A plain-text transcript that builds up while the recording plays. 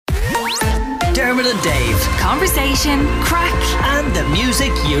Dermot and Dave. Conversation, crack, And the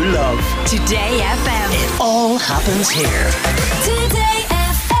music you love. Today FM. It all happens here. Today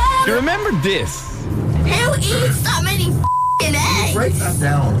FM. You remember this? Who eats that many f***ing eggs? Break that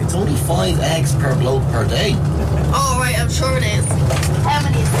down. It's only 5 eggs per bloke per day. Oh, right, I'm sure it is. How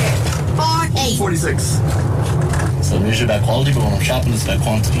many is there? 4, 8. 46. So I'm usually about quality, but when I'm shopping, it's about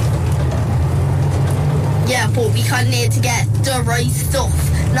quantity. Yeah, but we kind of need to get the right stuff,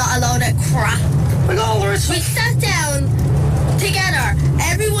 not a load of crap. Like all the rest. We sat down together,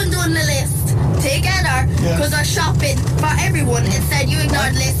 everyone done the list together, because we're shopping for everyone. Instead, you ignore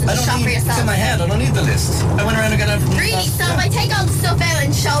the list and shop for It's in yourself. my head. I don't need the list. I went around and got everything. Really? So if I take all the stuff out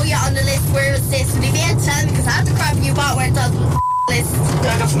and show you on the list where it's this, would you be able to tell me? Because half the crap you bought weren't on the list.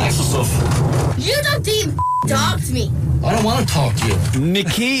 Yeah, I got some extra stuff. You don't even talk to me. I don't want to talk to you.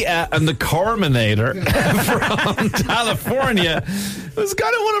 Nikia and the Corminator from California. It was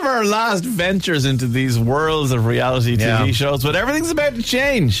kind of one of our last ventures into these worlds of reality TV shows, but everything's about to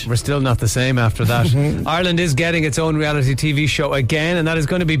change. We're still not the same after that. Ireland is getting its own reality TV show again, and that is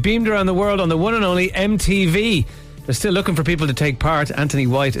going to be beamed around the world on the one and only MTV. They're still looking for people to take part. Anthony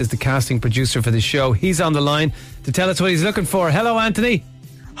White is the casting producer for the show. He's on the line to tell us what he's looking for. Hello, Anthony.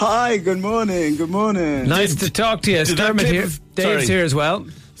 Hi, good morning. Good morning. Nice to talk to you. Did that Dermot clip here. of- Dave's sorry. here as well.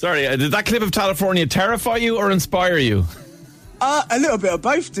 Sorry, did that clip of California terrify you or inspire you? A little bit of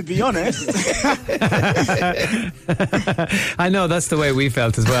both, to be honest. I know, that's the way we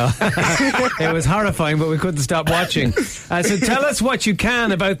felt as well. It was horrifying, but we couldn't stop watching. So tell us what you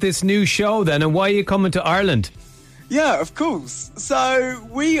can about this new show then, and why are you coming to Ireland? Yeah, of course. So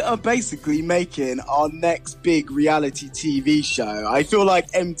we are basically making our next big reality TV show. I feel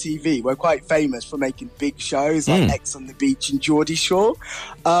like MTV, we're quite famous for making big shows like X on the Beach and Geordie Shore.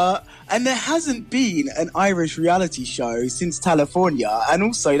 And there hasn't been an Irish reality show since California. And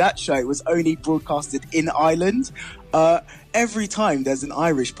also that show was only broadcasted in Ireland. Every time there's an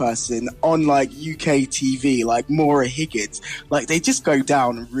Irish person on like UK TV, like Maura Higgins, like they just go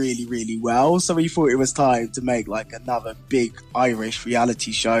down really, really well. So we thought it was time to make like another big Irish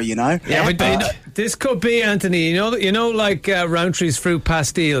reality show, you know? Yeah, but you know, this could be, Anthony, you know, like Roundtree's fruit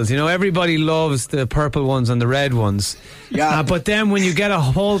pastilles. You know, everybody loves the purple ones and the red ones. Yeah. But then when you get a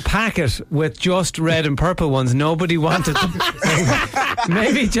whole packet with just red and purple ones, nobody wanted them.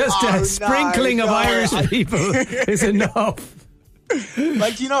 Maybe just a sprinkling of Irish people is enough.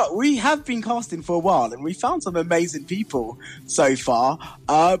 Like, you know, we have been casting for a while and we found some amazing people so far.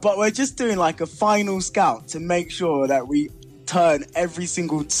 But we're just doing like a final scout to make sure that we turn every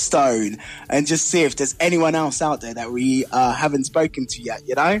single stone and just see if there's anyone else out there that we haven't spoken to yet,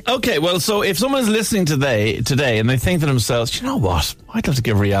 you know? Okay, well, so if someone's listening today and they think to themselves, you know what, I'd love to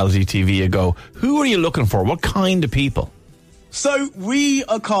give reality TV a go. Who are you looking for? What kind of people? So we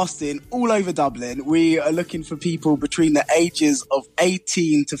are casting all over Dublin. We are looking for people between the ages of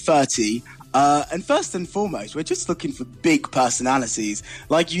 18 to 30. And first and foremost, we're just looking for big personalities.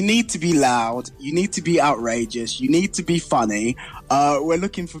 Like, you need to be loud, you need to be outrageous, you need to be funny. We're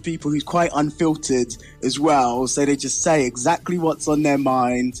looking for people who's quite unfiltered as well, so they just say exactly what's on their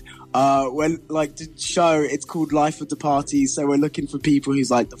mind. We're like the show, it's called Life of the Party, so we're looking for people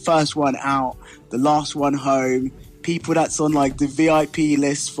who's like the first one out, the last one home, people that's on like the VIP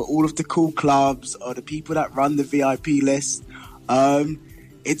list for all of the cool clubs, or the people that run the VIP list.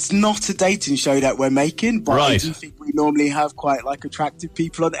 It's not a dating show that we're making, but I do think we normally have quite like attractive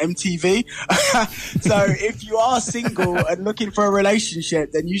people on MTV. So if you are single and looking for a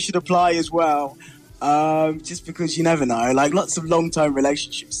relationship, then you should apply as well. Just because you never know, like lots of long-term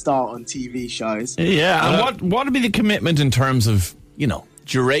relationships start on TV shows. Yeah, and what would be the commitment in terms of, you know,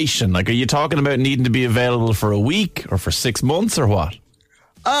 duration? Like, are you talking about needing to be available for a week or for 6 months or what?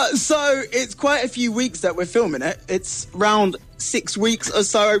 So it's quite a few weeks that we're filming it. It's around 6 weeks or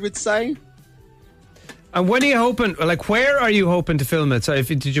so, I would say. And when are you hoping, like, where are you hoping to film it? So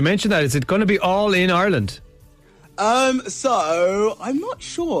did you mention that? Is it going to be all in Ireland? So I'm not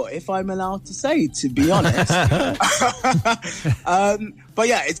sure if I'm allowed to say, to be honest. But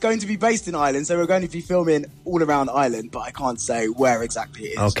yeah, it's going to be based in Ireland, so we're going to be filming all around Ireland, but I can't say where exactly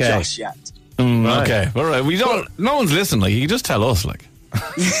it is just yet. Right. Okay, all right. We don't. No one's listening. Like, you can just tell us. Like, I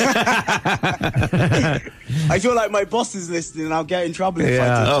feel like my boss is listening and I'll get in trouble if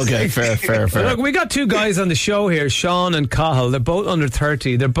I do. Okay, fair. Look, we got two guys on the show here, Sean and Cahill. They're both under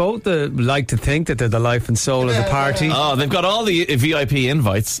 30. They're both like to think that they're the life and soul of the party. Oh, they've got all the VIP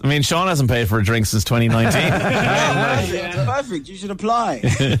invites. I mean, Sean hasn't paid for a drink since 2019. Perfect, you should apply.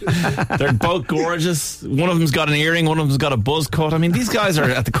 They're both gorgeous. One of them's got an earring, one of them's got a buzz cut. I mean, these guys are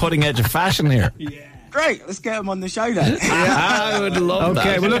at the cutting edge of fashion here. Great, let's get them on the show then. I would love that.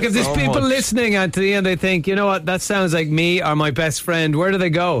 Okay, well, look, if there's so people much. listening, Anthony, and they think, you know what, that sounds like me or my best friend, where do they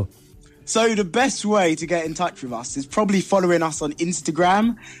go? So the best way to get in touch with us is probably following us on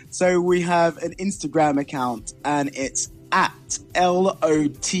Instagram. So we have an Instagram account and it's at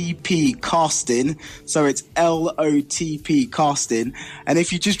LOTP Casting. So it's LOTP Casting. And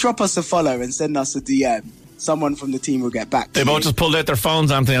if you just drop us a follow and send us a DM, someone from the team will get back to They you. both just pulled out their phones,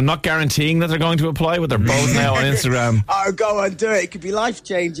 Anthony. I'm not guaranteeing that they're going to apply, but they're both now on Instagram. Oh, go on, do it. It could be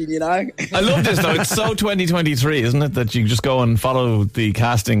life-changing, you know? I love this, though. It's so 2023, isn't it? That you just go and follow the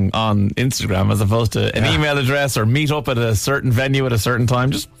casting on Instagram as opposed to an email address or meet up at a certain venue at a certain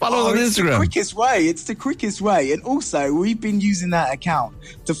time. Just follow on It's the Instagram. quickest way. It's the quickest way. And also, we've been using that account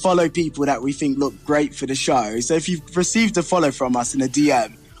to follow people that we think look great for the show. So if you've received a follow from us in a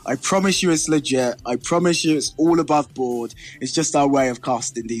DM, I promise you it's legit. I promise you it's all above board. It's just our way of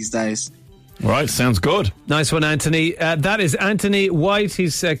casting these days. Right, sounds good. Nice one, Anthony. That is Anthony White.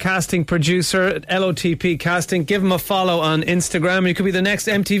 He's a casting producer at LOTP Casting. Give him a follow on Instagram. He could be the next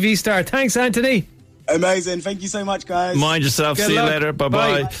MTV star. Thanks, Anthony. Amazing. Thank you so much, guys. Mind yourself. Good See luck. you later.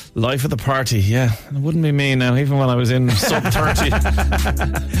 Bye-bye. Bye. Life of the party. Yeah, it wouldn't be me now, even when I was in sub 30.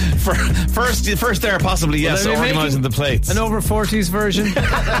 first there, possibly, yes, Well, they're organising the making plates. An over 40s version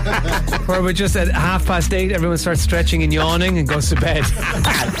where we're just at 8:30, everyone starts stretching and yawning and goes to bed.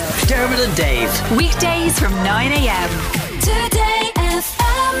 Dermot and Dave. Weekdays from 9 a.m. Today